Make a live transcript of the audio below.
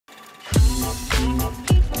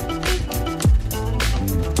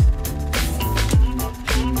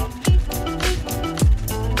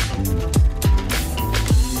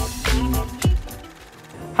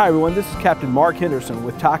Hi everyone, this is Captain Mark Henderson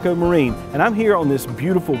with Taco Marine, and I'm here on this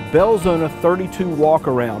beautiful Belzona 32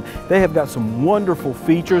 walk-around. They have got some wonderful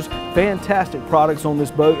features, fantastic products on this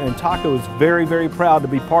boat, and Taco is very, very proud to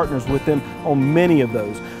be partners with them on many of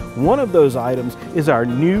those. One of those items is our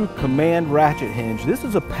new Command Ratchet Hinge. This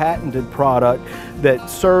is a patented product that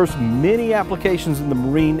serves many applications in the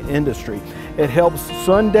marine industry. It helps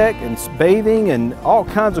sun deck and bathing and all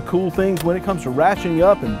kinds of cool things when it comes to ratcheting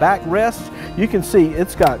up and backrests. You can see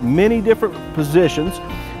it's got many different positions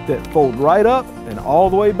that fold right up and all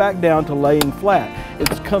the way back down to laying flat. It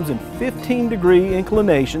comes in 15-degree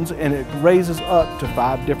inclinations and it raises up to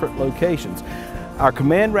 5 different locations. Our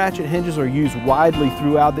Command Ratchet hinges are used widely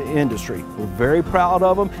throughout the industry. We're very proud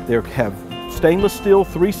of them. They have stainless steel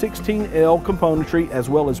 316L componentry as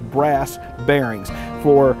well as brass bearings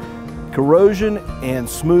for corrosion and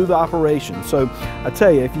smooth operation. So I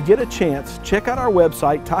tell you, if you get a chance, check out our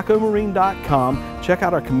website, tacomarine.com. Check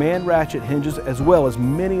out our Command Ratchet hinges as well as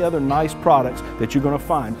many other nice products that you're going to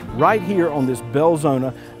find right here on this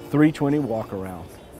Belzona 320 walk around.